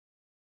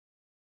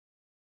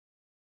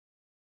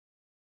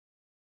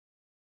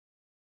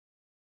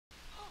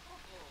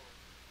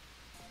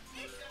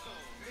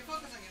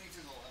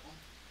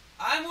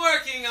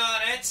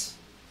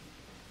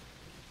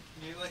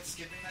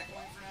skipping that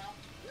coin for now?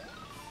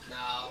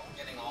 No,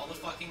 getting all the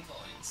fucking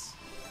coins.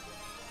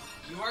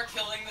 You are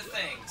killing the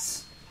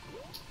things.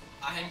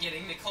 I am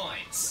getting the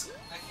coins.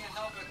 I can't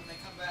help it when they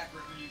come back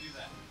right when you do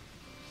that.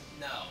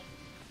 No.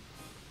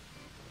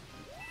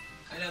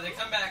 I know, they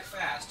come back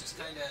fast, just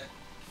kinda...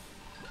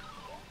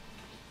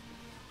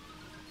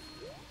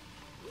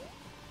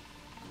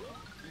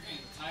 You're getting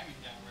the timing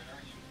down right,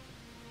 aren't you?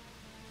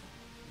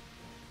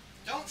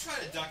 Don't try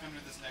to duck under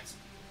this next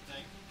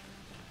thing.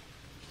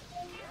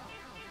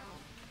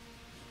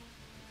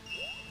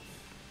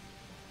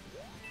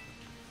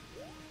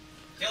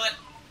 Kill it!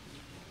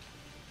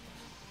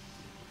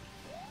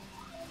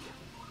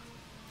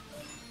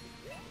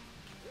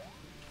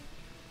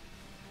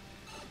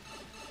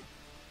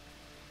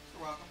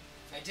 You're welcome.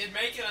 I did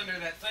make it under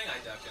that thing I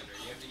ducked under.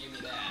 You have to give me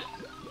that.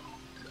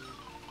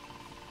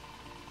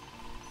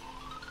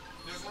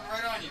 There's one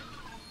right on you.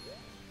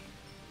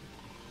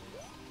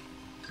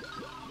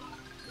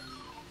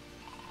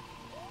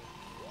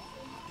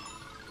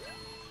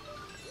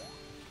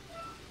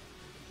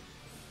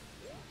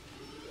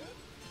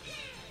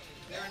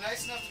 They were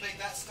nice enough to make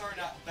that star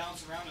not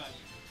bounce around on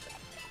you.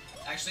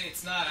 Actually,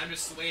 it's not. I'm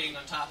just waiting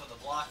on top of the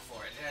block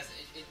for it. It has...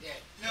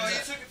 No, you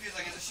took a few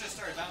seconds. It should have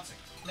started bouncing.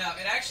 No,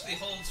 it actually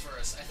holds for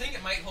us. I think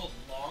it might hold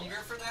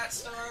longer for that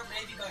star,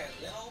 maybe by a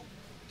little.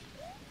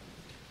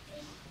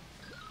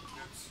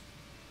 Oops.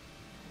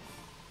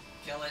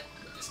 Kill it.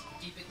 Just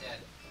keep it dead.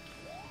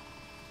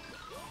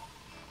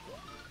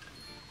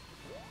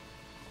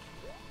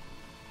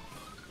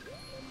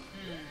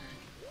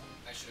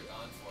 I should have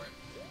gone for it.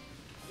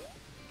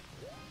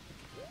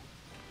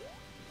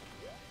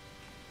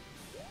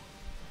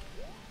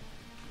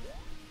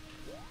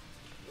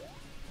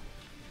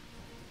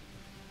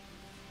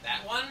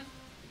 That one?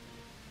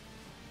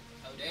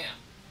 Oh, damn.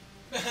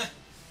 Yeah,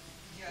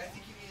 I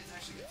think you needed to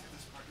actually get through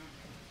this part, don't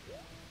you?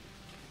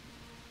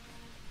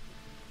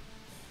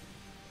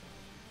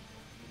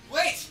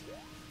 Wait!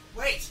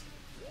 Wait!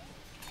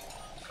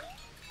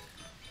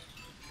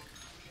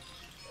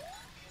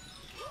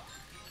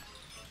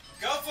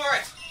 Go for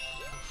it!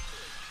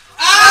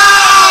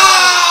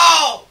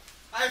 Ow!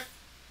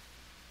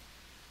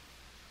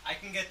 I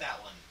can get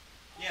that one.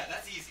 Yeah,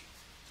 that's easy.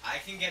 I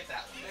can get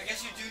that one. I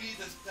guess you do need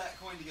that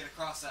coin to get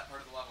across that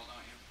part of the level, don't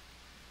you?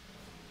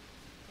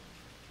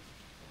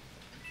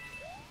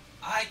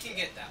 I can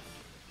get that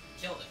one.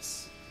 Kill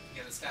this.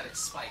 Because it's got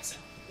its spikes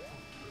out.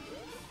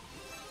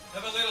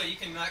 No, but literally, you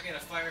cannot get a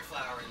fire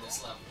flower in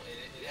this level.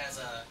 It has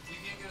a... You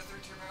can't get a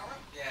third tier power up?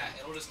 Yeah,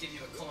 it'll just give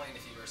you a coin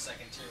if you were a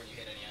second tier when you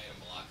hit any item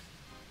block.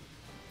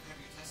 Have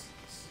you tested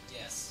this?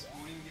 Yes. It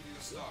won't even give you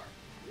a star.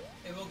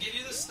 It will give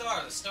you the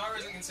star. The star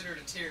isn't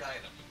considered a tiered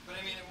item. But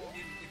I mean, it could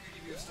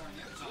give you a star on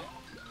the other side.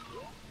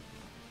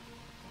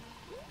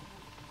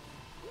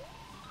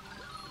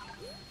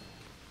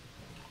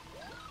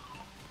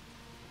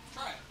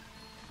 Try it.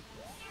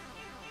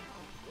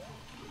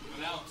 But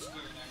now it's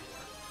clearly not gonna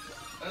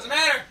work. Doesn't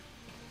matter!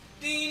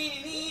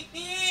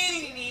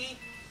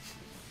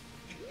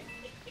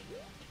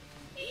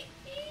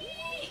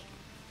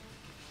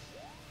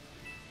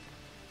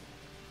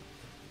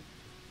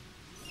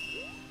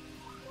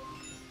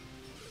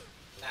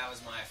 That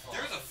was my fault.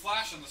 There was a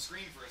flash on the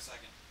screen for a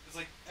second. It's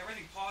like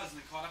everything paused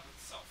and then caught up with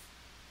itself.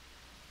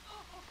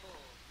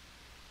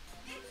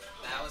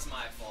 That was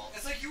my fault.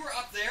 It's like you were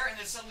up there and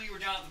then suddenly you were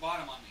down at the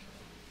bottom on me.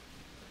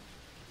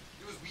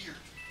 It was weird.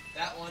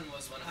 That one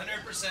was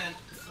 100%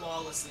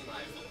 flawlessly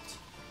my fault.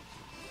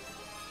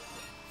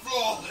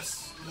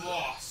 Flawless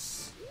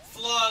loss.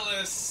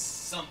 Flawless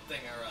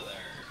something or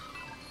other.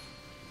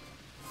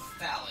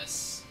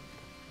 Phallus.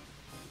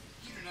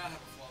 You do not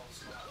have a flawless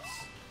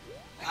phallus.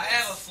 I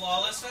have a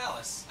flawless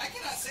phallus. I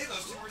cannot say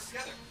those two words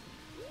together.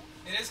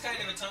 It is kind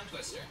of a tongue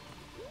twister.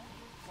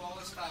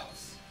 Flawless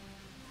phallus.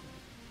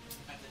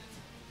 I did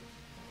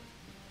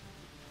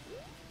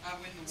it. I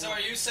win the war. So are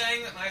you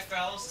saying that my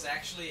phallus is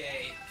actually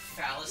a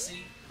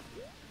fallacy?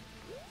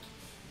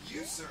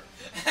 You, sir,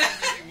 can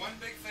do me one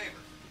big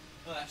favor.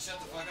 What? Shut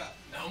the fuck up.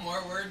 No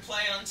more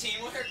wordplay on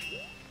teamwork?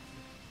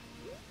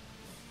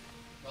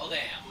 Well,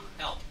 damn.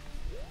 Help.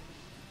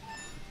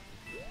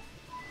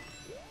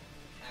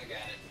 I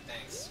got it.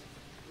 Thanks.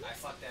 I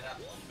fucked that up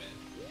a little bit.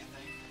 You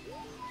think?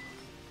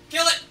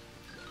 Kill it!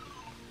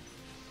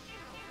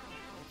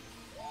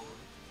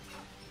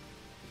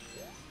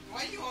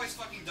 Why do you always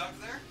fucking duck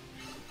there?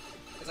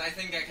 Because I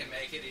think I can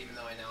make it even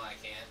though I know I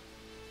can't.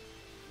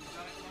 You've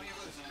done it plenty of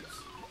other times.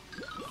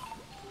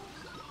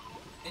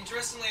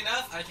 Interestingly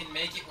enough, I can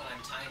make it when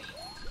I'm tiny.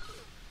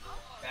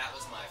 That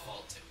was my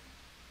fault too.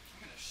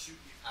 I'm gonna shoot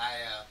you.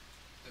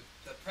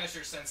 The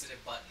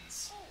pressure-sensitive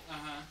buttons.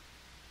 Uh-huh.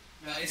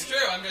 It's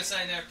true, I'm just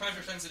saying they're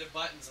pressure-sensitive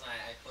buttons and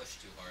I push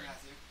too hard.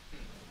 Matthew,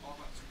 all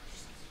buttons are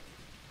pressure sensitive.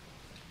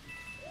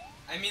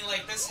 I mean,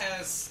 like, this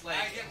has, like,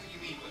 I get what you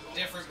mean with all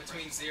different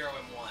buttons between are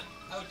 0 and 1.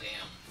 Oh,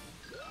 damn.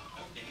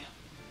 Oh, damn.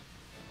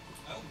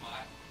 Oh,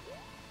 my.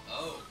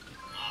 Oh.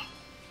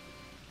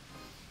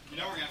 You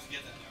know we're gonna have to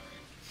get that now,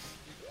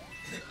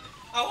 right?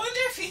 I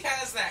wonder if he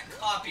has that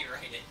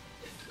copyrighted.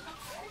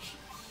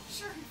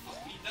 Sure he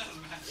fucking does.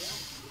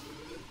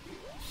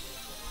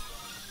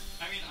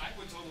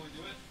 totally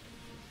do it.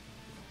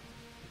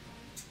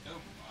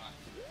 Oh my.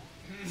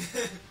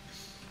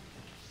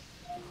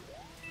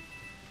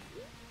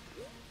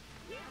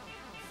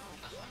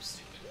 Oh, I'm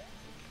stupid.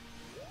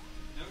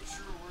 No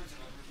truer words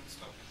have ever been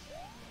spoken.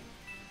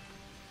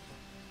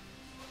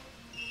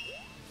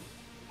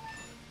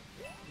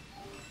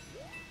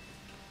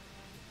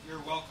 You're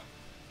welcome.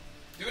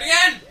 Do it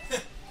again!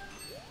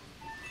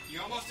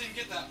 You almost didn't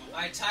get that one.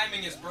 My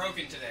timing is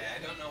broken today. I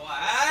don't know why.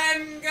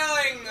 I'm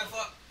going the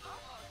fuck.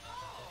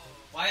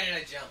 Why did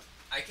I jump?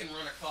 I can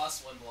run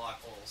across one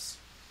block holes.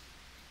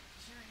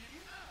 You're an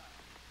idiot.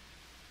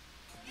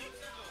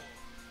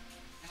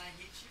 And I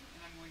hate you,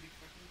 and I'm going to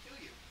fucking kill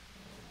you.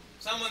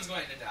 Someone's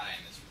going to die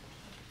in this room.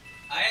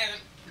 I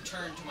haven't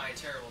returned to my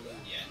terrible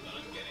mood yet, but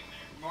I'm getting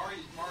there.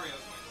 Mario's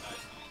going to die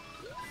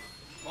tonight.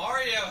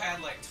 Mario had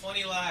like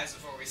 20 lives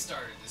before we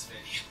started this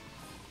video.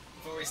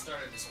 Before we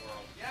started this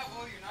world. Yeah,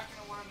 well, you're not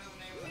going to want to know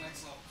the name of the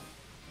next level.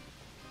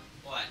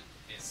 What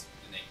is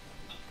the name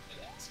of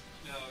the next?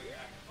 No, you're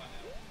not going to find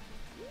out.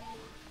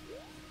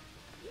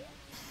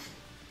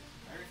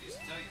 I refuse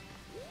to tell you.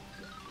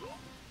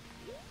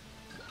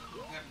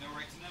 You have no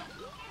right to know.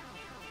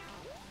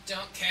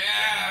 Don't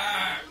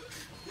care!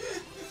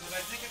 Because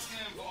I think it's going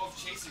to involve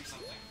chasing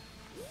something.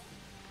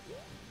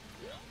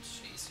 Don't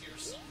chase your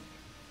son.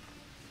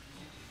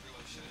 You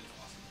really should. It's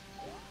awesome.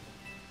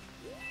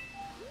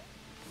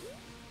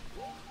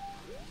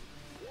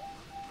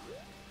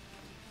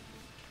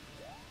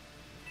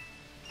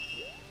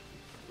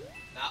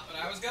 Not what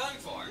I was going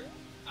for.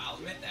 I'll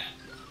admit that.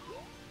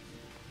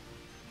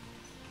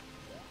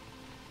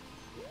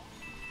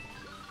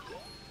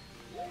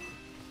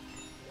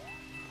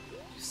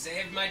 You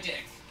saved my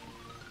dick.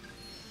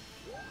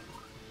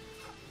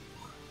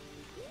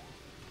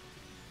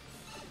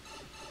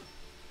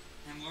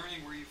 I'm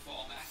learning where you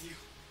fall, Matthew.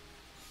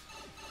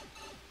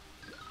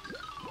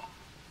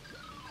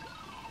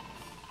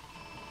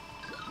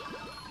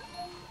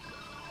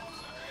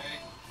 Sorry.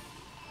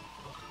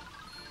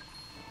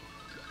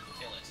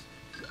 Kill it.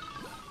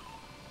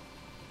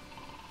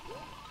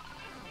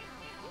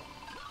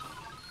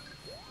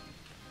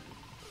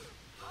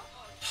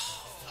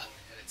 Fuck,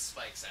 and it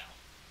spikes out.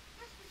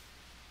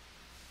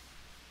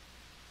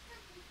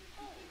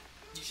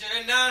 You should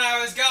have known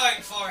I was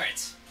going for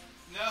it.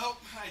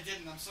 Nope, I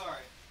didn't. I'm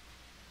sorry.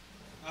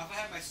 If I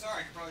had my star,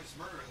 I could probably just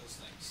murder those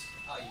things.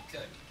 Oh, you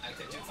could. I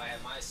could too if I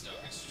had my star.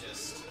 It's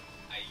just,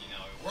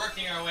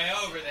 working our way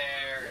over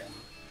there.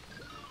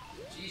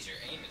 Jeez, your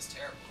aim is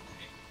terrible.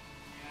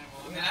 Yeah,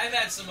 well, I mean, I've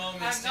had some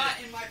moments. I'm not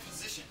in my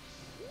position.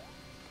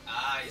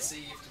 Ah, you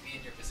see, you have to be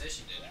in your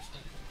position to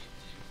understand.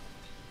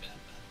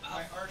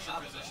 My archer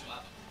position.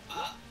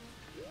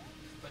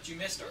 But you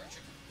missed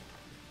archer.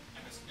 I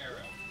missed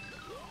arrow.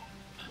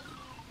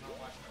 Not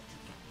watch archer.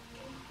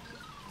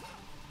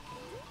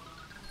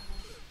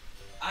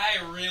 I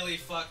really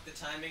fucked the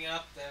timing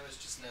up. There was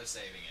just no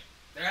saving it.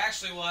 There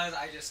actually was.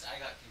 I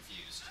got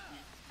confused.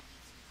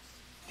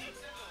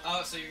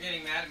 Oh, so you're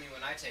getting mad at me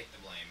when I take the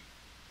blame?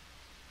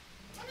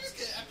 I'm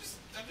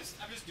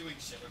just doing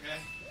shit, okay?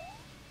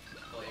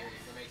 Well,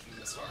 you're making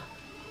this hard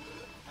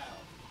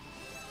How?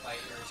 by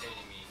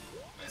irritating me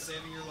By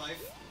saving your life?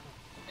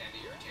 and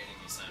irritating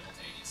me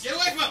simultaneously. Get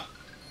away from him!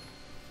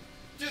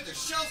 Dude, their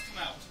shells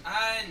come out.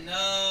 I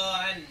know.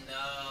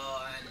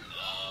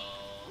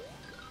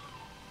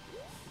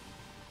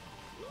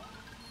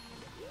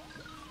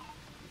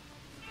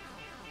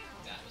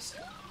 That was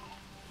stupid.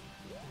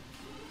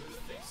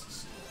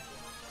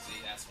 See,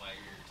 that's why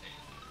you're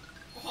irritating me.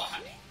 Why?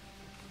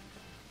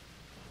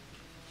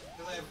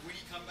 Because I have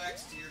witty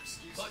comebacks to your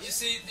excuses. But you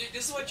see,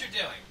 this is what you're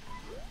doing.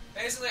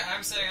 Basically,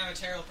 I'm saying I'm a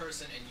terrible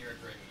person and you're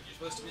agreeing with me. You're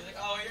supposed to be like,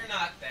 oh, you're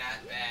not that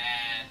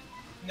bad.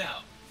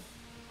 No.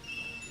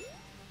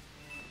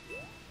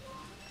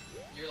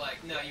 You're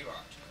like, no, you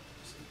are a terrible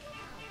person.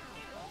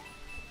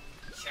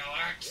 Kill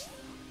it!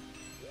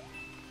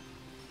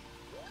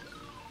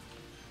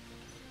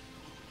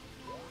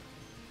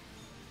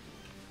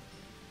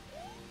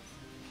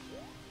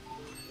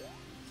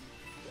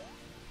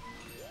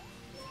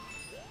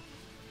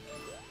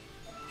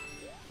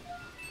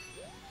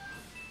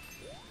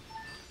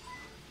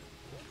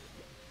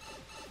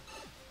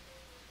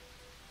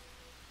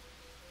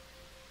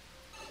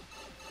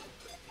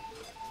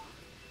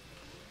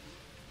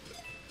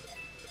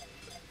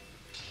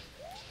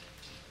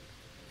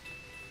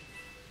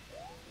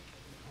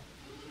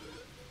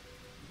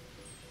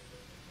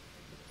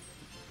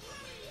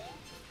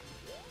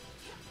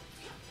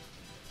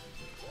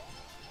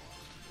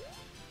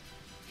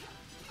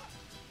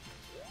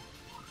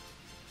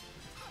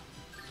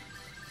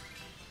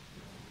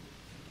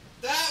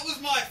 That was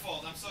my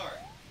fault, I'm sorry.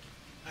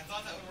 I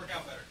thought that would work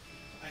out better.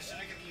 I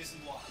should have given you some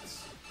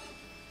blocks.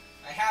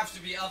 I have to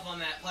be up on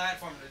that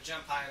platform to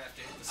jump high enough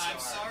to hit the star. I'm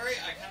sorry,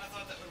 I kind of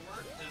thought that would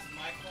work. That is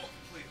my fault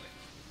completely.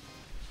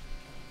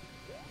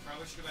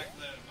 Probably should go back to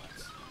that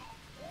inbox.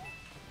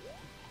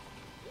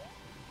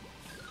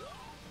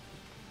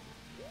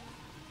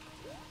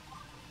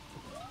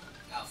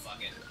 Oh, fuck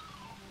it.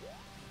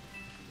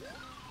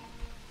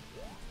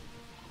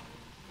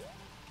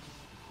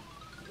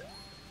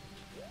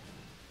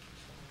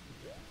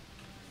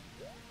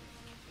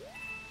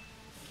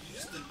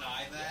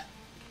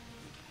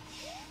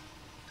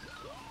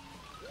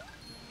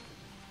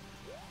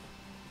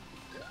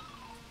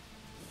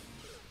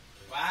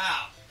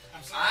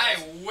 I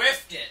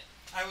whiffed it.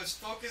 I was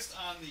focused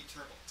on the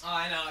turtle. Oh,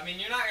 I know. I mean,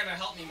 you're not going to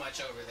help me much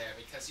over there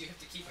because you have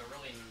to keep a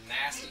really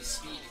nasty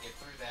speed to get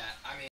through that. I mean,